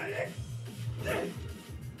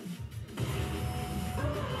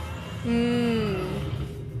 Hmm.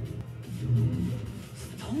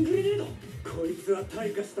 こいつは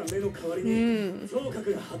退化した目の代わりに聴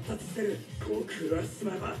覚が発達してる。こう食わしち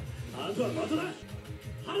まえばあとは的だ。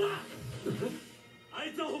腹だ。あ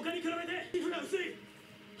いつは他に比べて皮膚が薄い。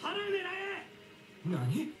腹狙え。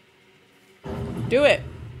何？ Do it.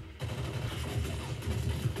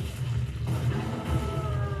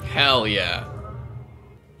 Hell yeah.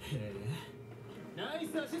 ナイ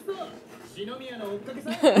スアシスト。篠宮の追っかけ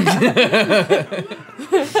さ。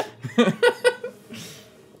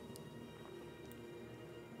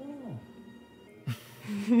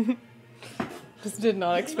 Just did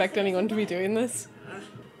not expect anyone to be doing this.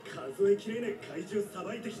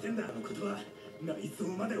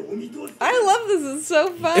 I love this, it's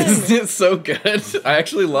so fun. Isn't it so good? I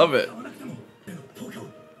actually love it.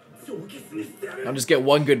 I'll just get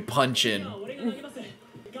one good punch in.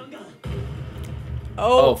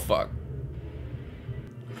 Oh fuck.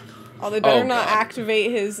 Oh, they better not God. activate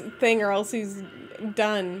his thing or else he's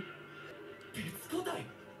done.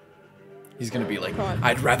 He's gonna be like, Come on.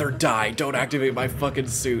 I'd rather die. Don't activate my fucking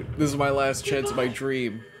suit. This is my last chance of my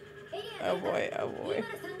dream. Oh boy, oh boy.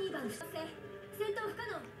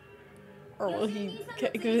 Or will he...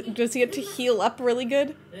 Does he get to heal up really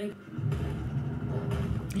good?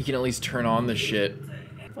 He can at least turn on the shit.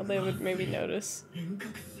 Well, they would maybe notice.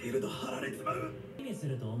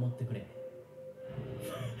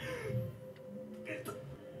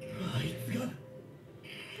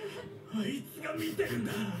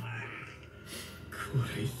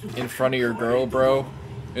 In front of your girl, bro.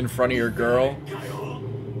 In front of your girl.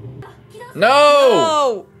 No!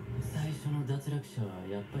 No! 最初の脱落者は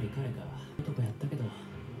やっぱり彼か。男やったけど、し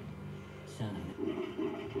ゃあないね。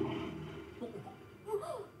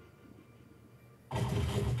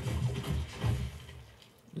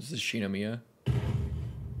This is Shinomiya.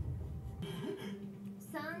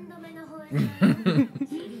 3度目の吠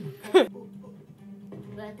え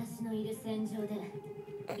私のいる戦場で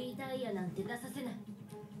リタイアなんて出させない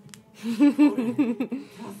華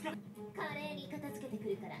麗に片付けてく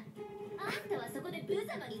るからあんたはそこで無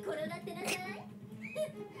様に転がってなさい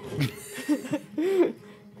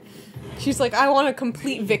She's like, I want a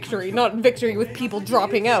complete victory, not victory with people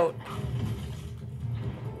dropping out.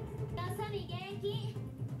 ガサミ元気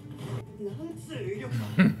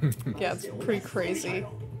Yeah, it's pretty crazy.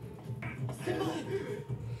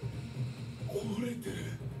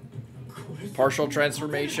 Partial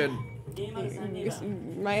transformation. Guess you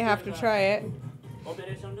might have to try it. オペレ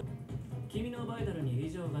ーションル君のバイタルに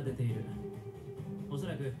異常が出ている。おそ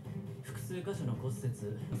らく複数箇所の骨折、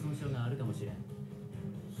損傷があるかもしれん。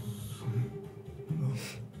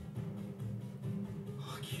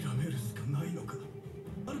諦めるしかないのか。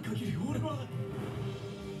ある限り俺は。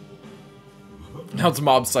 Now it's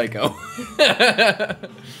Mob Psycho.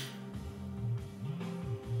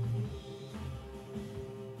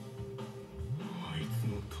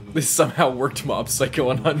 They somehow worked Mob Psycho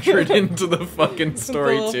 100 into the fucking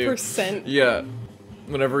story The too. percent. Yeah.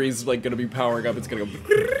 Whenever he's like gonna be powering up, it's gonna go.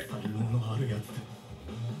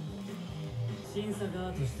 審査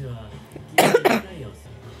側としては君に理解を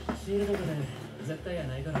シールドで絶対や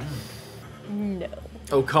ないからな。 No.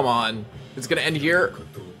 Oh, come on. It's gonna end here.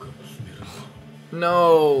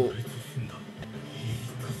 No.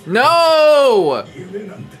 No!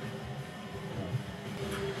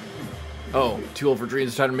 Oh, too old for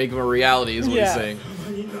dreams, trying to make him a reality is what he's Yeah. saying.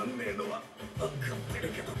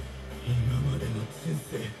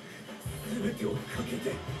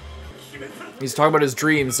 He's talking about his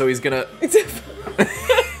dreams, so he's gonna...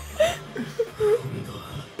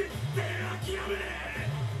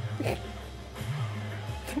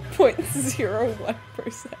 Point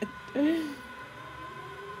 0.01%.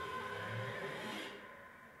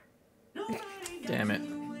 Damn it.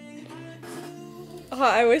 Oh,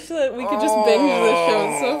 I wish that we could just binge this show.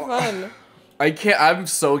 It's so fun. I can't... I'm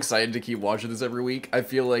so excited to keep watching this every week. I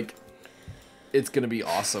feel like it's gonna be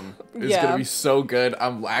awesome. It's Yeah. gonna be so good.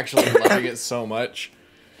 I'm actually loving it so much.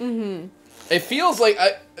 Mm-hmm. It feels like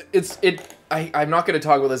I'm not gonna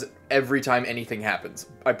talk about this every time anything happens.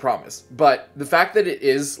 I promise. But the fact that it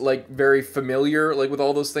is like very familiar, like with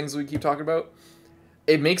all those things we keep talking about,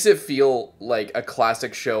 it makes it feel like a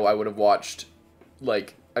classic show I would have watched.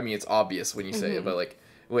 Like, I mean, it's obvious when you say it, but like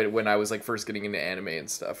when I was like first getting into anime and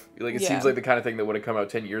stuff. Like, it Yeah. seems like the kind of thing that would have come out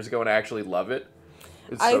 10 years ago, and I actually love it.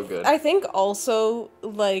 It's so good. I think also,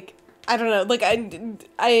 like, I don't know, like,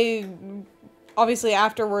 I obviously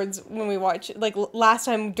afterwards when we watch, like, last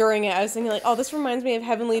time during it, I was thinking, like, oh, this reminds me of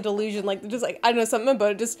Heavenly Delusion, like, just, like, I don't know, something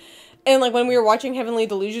about it just, and, like, when we were watching Heavenly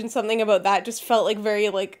Delusion, something about that just felt, like, very,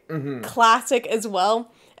 like, classic as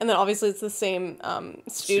well, and then obviously it's the same,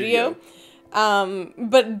 studio.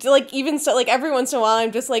 But, like, even so, like, every once in a while,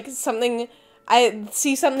 I'm just, like, I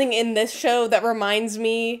see something in this show that reminds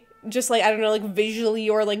me, just, like, I don't know, like, visually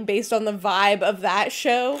or, like, based on the vibe of that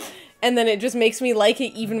show. And then it just makes me like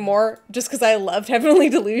it even more just because I loved Heavenly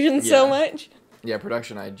Delusion so Yeah. much. Yeah,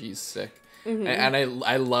 production IG's sick. And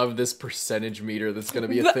I love this percentage meter that's gonna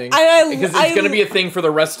be a thing. Because it's I- gonna be a thing for the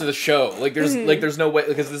rest of the show. Like there's no way,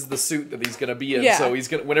 because this is the suit that he's gonna be in. Yeah. So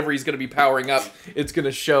whenever he's gonna be powering up, it's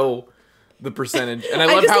gonna show the percentage. And I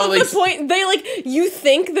love just how love like the point, they, like, you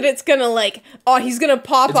think that it's gonna, like, oh, he's gonna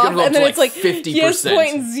pop It's off, gonna go up and then to, it's, like, like, 50%. he has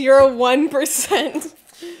 0.01%.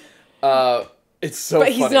 it's so But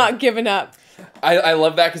funny. he's not giving up. I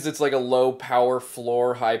love that because it's like a low power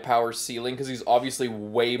floor, high power ceiling, because he's obviously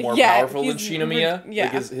way more Yeah, powerful than he's Shinomiya.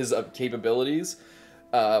 yeah. Like his capabilities.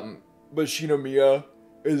 But Shinomiya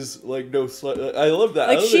is like no slut. I love that.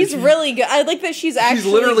 I Like, love she's that really good. I like that she's actually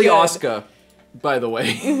she's literally good. Asuka, by the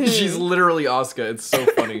way. She's literally Asuka. It's so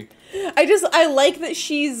funny. I like that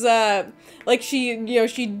she's, like, she, you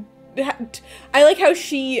know, I like how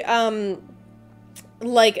she,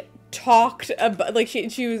 like, talked about, like, she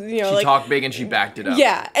was, you know, She like, talked big and she backed it up.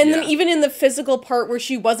 yeah, and then even in the physical part where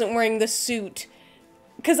she wasn't wearing the suit,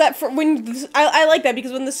 because I like that,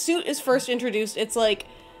 because when the suit is first introduced, it's like,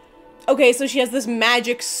 okay, so she has this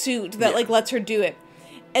magic suit that, like, lets her do it,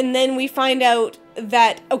 and then we find out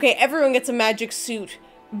that, okay, everyone gets a magic suit,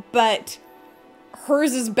 but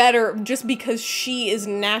hers is better just because she is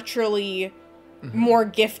naturally more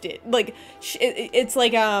gifted. Like, it's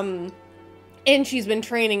like, and she's been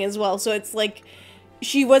training as well, so it's like,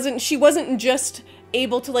 she wasn't just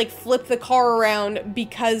able to, like, flip the car around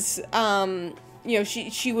because, you know,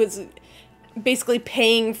 she was basically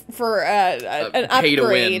paying for an pay upgrade. To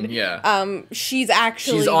win, yeah. She's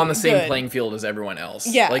on the same good. playing field as everyone else.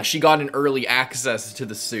 Yeah. Like, she got an early access to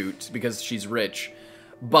the suit because she's rich.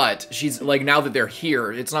 But she's, like, now that they're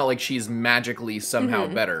here, it's not like she's magically somehow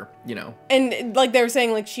better, you know? And, like, they were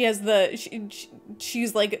saying, like, she has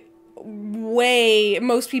she's, like,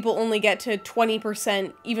 most people only get to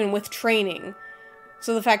 20% even with training.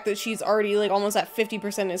 So the fact that she's already, like, almost at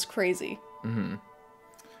 50% is crazy. Mm-hmm.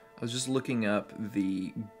 I was just looking up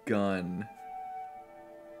the gun.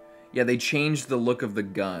 Yeah, they changed the look of the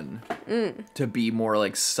gun to be more,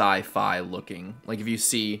 like, sci-fi looking. Like, if you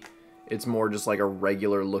see, it's more just, like, a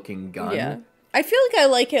regular looking gun. Yeah. I feel like I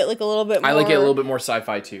like it, like, a little bit more. I like it a little bit more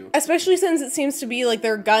sci-fi, too. Especially since it seems to be, like,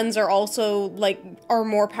 their guns are also, like, are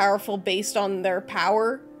more powerful based on their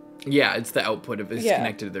power. Yeah, it's the output of it's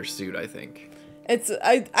connected to their suit, I think.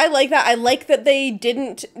 I like that. I like that they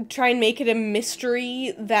didn't try and make it a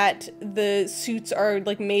mystery that the suits are,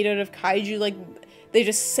 like, made out of kaiju. Like, they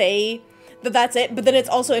just say that that's it. But then it's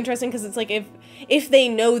also interesting because it's like if they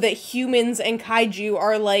know that humans and kaiju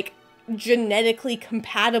are, like, genetically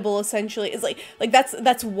compatible, essentially, it's like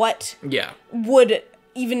that's what would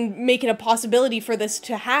even make it a possibility for this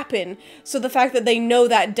to happen. So the fact that they know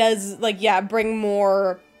that does, like, bring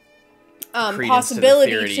more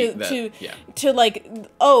possibility to like,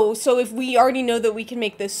 oh, so if we already know that we can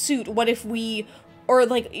make this suit, what if we, or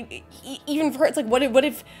like, even for it's like, what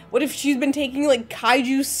if she's been taking, like,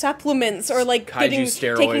 kaiju supplements, or like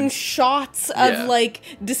taking shots of like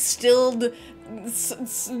distilled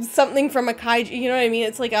something from a kaiju, you know what I mean?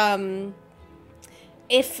 It's like,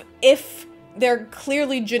 if they're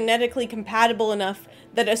clearly genetically compatible enough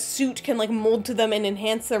that a suit can, like, mold to them and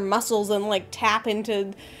enhance their muscles and, like, tap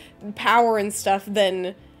into power and stuff,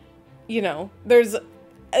 then, you know,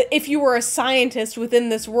 if you were a scientist within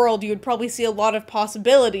this world, you would probably see a lot of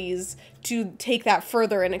possibilities to take that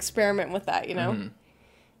further and experiment with that, you know? Mm-hmm.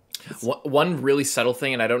 One really subtle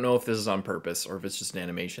thing, and I don't know if this is on purpose or if it's just an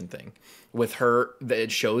animation thing, with her, that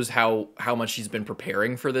it shows how much she's been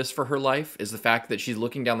preparing for this for her life, is the fact that she's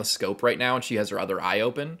looking down the scope right now and she has her other eye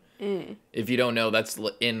open. If you don't know, that's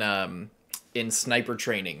in sniper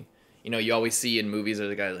training. You know, you always see in movies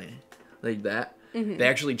there's a guy like that. Mm-hmm. They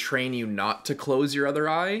actually train you not to close your other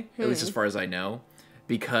eye, at least as far as I know,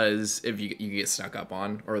 because if you get snuck up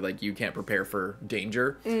on, or, like, you can't prepare for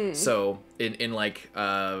danger. So in like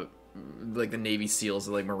the Navy SEALs,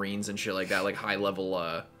 like Marines and shit like that, like high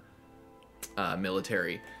level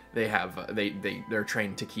military, they have they're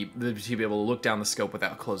trained to be able to look down the scope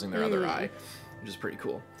without closing their other eye, which is pretty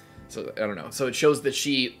cool. So I don't know. So it shows that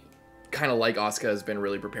she, kind of like Asuka, has been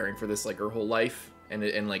really preparing for this, like, her whole life,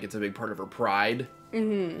 and like, it's a big part of her pride.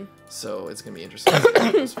 So it's gonna be interesting as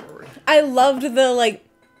it goes forward. I loved the, like,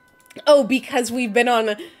 because we've been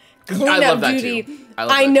on cleanup duty,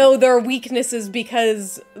 I know their weaknesses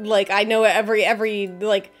because, like, I know every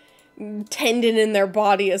like tendon in their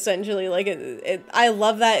body, essentially. Like, I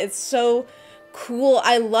love that. It's so cool.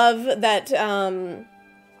 I love that.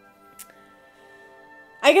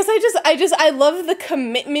 I guess I love the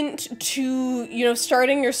commitment to, you know,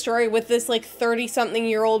 starting your story with this, like,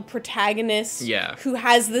 30-something-year-old protagonist who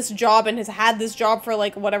has this job and has had this job for,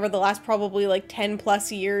 like, whatever, the last probably, like,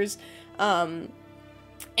 10+ years.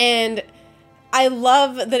 And I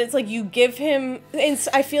love that it's, like, you give him, and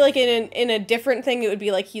I feel like in a different thing, it would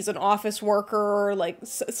be, like, he's an office worker or, like,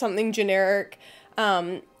 something generic.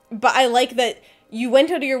 But I like that you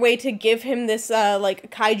went out of your way to give him this,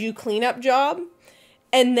 like, kaiju cleanup job.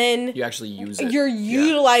 And then you actually use it. You're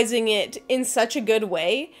utilizing it in such a good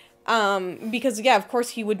way. Because, of course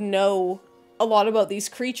he would know a lot about these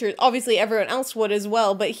creatures. Obviously, everyone else would as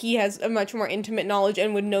well, but he has a much more intimate knowledge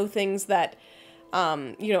and would know things that,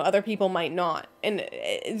 you know, other people might not. And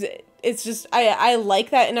it's just, I like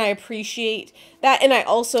that, and I appreciate that. And I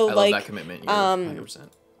also love that commitment. 100%.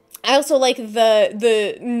 I also like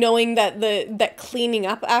the knowing that that cleaning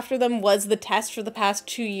up after them was the test for the past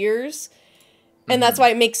 2 years. And that's why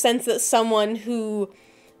it makes sense that someone who,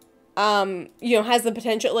 you know, has the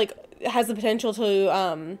potential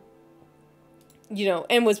to, you know,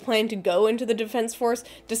 and was planning to go into the Defense Force,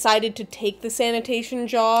 decided to take the sanitation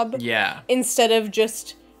job. Yeah. Instead of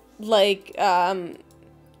just, like, going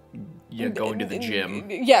to the gym.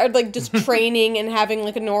 Yeah, or, like, just training and having,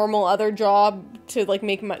 like, a normal other job to, like,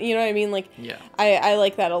 make money. You know what I mean? Like, I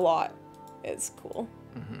like that a lot. It's cool.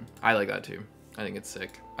 I like that, too. I think it's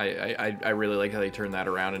sick. I really like how they turned that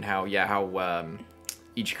around and how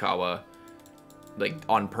Ichikawa like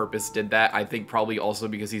on purpose did that. I think probably also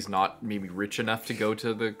because he's not maybe rich enough to go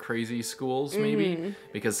to the crazy schools, maybe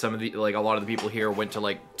because some of the like a lot of the people here went to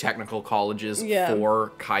like technical colleges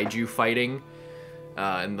for kaiju fighting,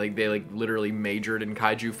 and like they like literally majored in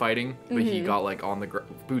kaiju fighting, but he got like on the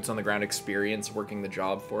boots on the ground experience working the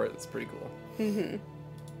job for it. It's pretty cool.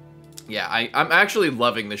 Yeah, I'm actually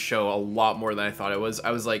loving this show a lot more than I thought it was.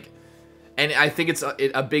 I was like, and I think it's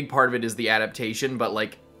a big part of it is the adaptation, but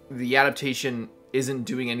like the adaptation isn't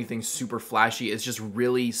doing anything super flashy. It's just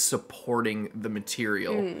really supporting the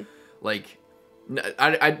material. Like,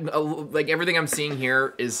 I like everything I'm seeing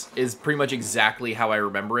here is pretty much exactly how I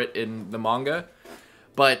remember it in the manga.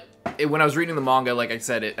 But when I was reading the manga, like I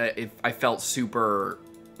said, I felt super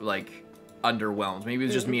like underwhelmed. Maybe it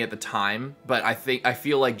was just me at the time, but I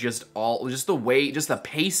feel like just the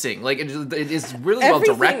pacing, like it is really well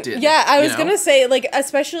directed. Yeah, I was gonna say, like,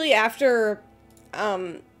 especially after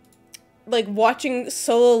like watching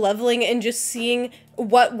Solo Leveling and just seeing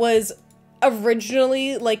what was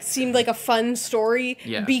originally like seemed like a fun story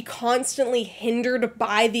be constantly hindered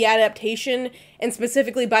by the adaptation and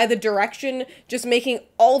specifically by the direction, just making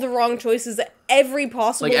all the wrong choices, every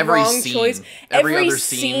possible like every wrong scene, choice. every Every other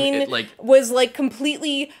scene like was like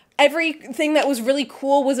completely, everything that was really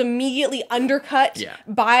cool was immediately undercut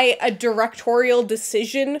by a directorial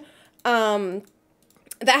decision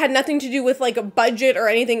that had nothing to do with like a budget or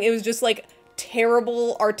anything. It was just like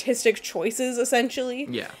terrible artistic choices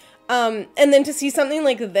essentially. And then to see something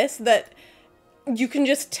like this that you can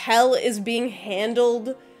just tell is being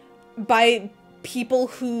handled by people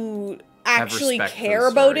who actually care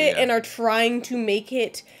about it and are trying to make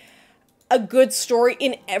it a good story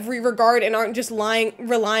in every regard and aren't just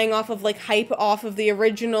relying off of like hype off of the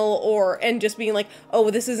original and just being like,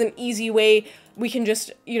 oh, this is an easy way we can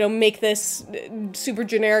just, make this super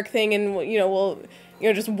generic thing and, we'll,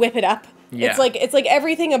 just whip it up. Yeah. It's like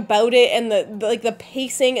everything about it and the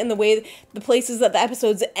pacing and the way the places that the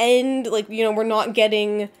episodes end, like, we're not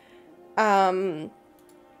getting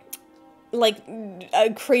like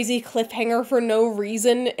a crazy cliffhanger for no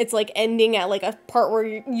reason. It's like ending at like a part where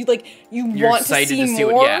you you're want to see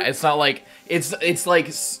more. It's not like it's like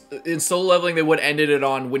in Solo Leveling they would have ended it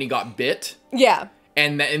on when he got bit. Yeah.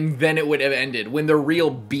 And then it would have ended when the real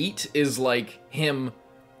beat is like him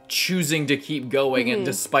choosing to keep going and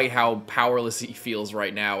despite how powerless he feels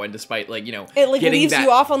right now and despite like it like leaves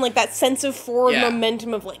you off on like that sense of forward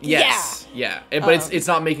momentum of like but it's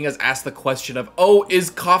not making us ask the question of, oh,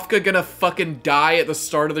 is Kafka gonna fucking die at the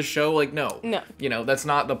start of the show? Like no that's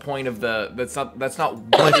not the point of that's not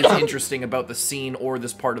what is interesting about the scene or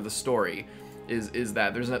this part of the story is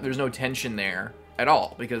that there's no tension there at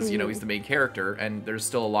all because he's the main character and there's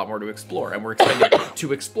still a lot more to explore and we're excited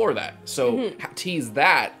to explore that, so tease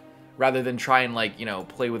that rather than try and like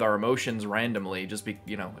play with our emotions randomly. Just be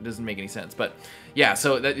it doesn't make any sense. But yeah,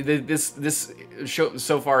 so this show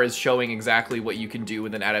so far is showing exactly what you can do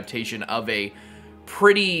with an adaptation of a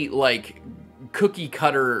pretty like cookie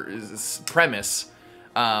cutter premise,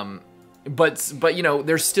 but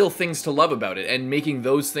there's still things to love about it, and making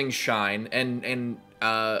those things shine and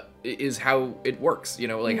is how it works,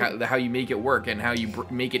 like how you make it work and how you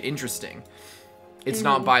make it interesting. It's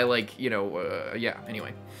not by like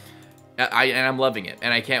anyway. I'm loving it,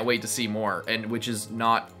 and I can't wait to see more. And which is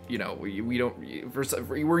not,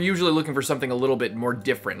 we're usually looking for something a little bit more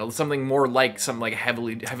different, something more like some like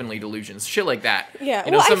Heavenly Delusions, shit like that. Yeah,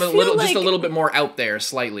 just a little bit more out there,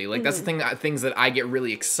 slightly. Like that's the things that I get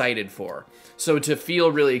really excited for. So to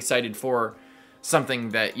feel really excited for something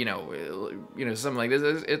that something like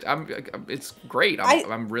this, it's great.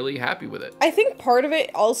 I'm really happy with it. I think part of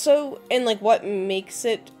it also, and like what makes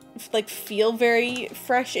it like feel very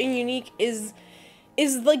fresh and unique is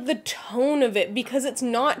like the tone of it, because it's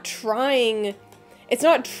not trying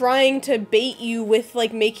to bait you with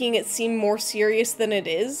like making it seem more serious than it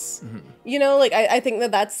is. Like I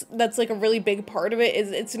think that's like a really big part of it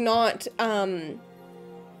is it's not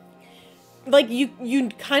like you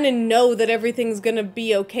kind of know that everything's gonna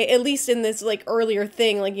be okay, at least in this like earlier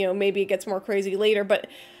thing. Like maybe it gets more crazy later, but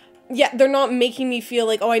yeah, they're not making me feel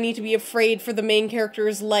like, oh, I need to be afraid for the main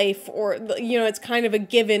character's life, or it's kind of a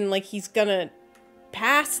given, like he's gonna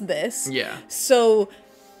pass this. Yeah. So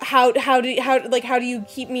how do you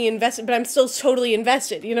keep me invested? But I'm still totally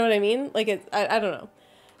invested. You know what I mean? Like I don't know.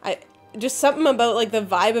 Just something about like the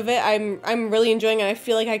vibe of it. I'm really enjoying it. I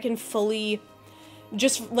feel like I can fully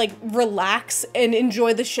just like relax and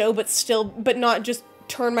enjoy the show, but not just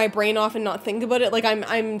turn my brain off and not think about it. Like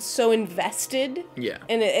I'm so invested. Yeah.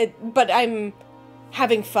 And but I'm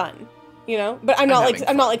having fun. you know. But I'm not having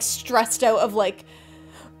I'm not fun. like stressed out of like,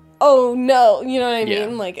 oh no, you know what I Yeah.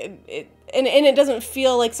 mean? Like and it doesn't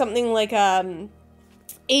feel like something like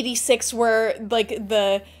 86 where like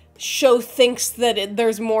the show thinks that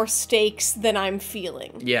there's more stakes than I'm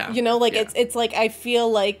feeling. Yeah. You know, like Yeah. it's like I feel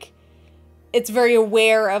like it's very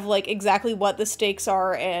aware of like exactly what the stakes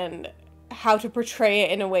are and how to portray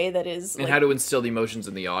it in a way that is And like, how to instill the emotions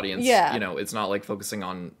in the audience. Yeah. You know, it's not like focusing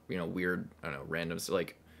on, you know, weird, I don't know, randoms.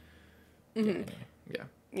 Like, yeah.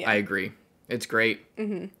 I agree. It's great.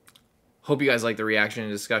 Hope you guys like the reaction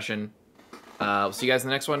and discussion. We'll see you guys in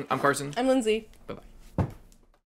the next one. I'm Carson. I'm Lindsay. Bye-bye.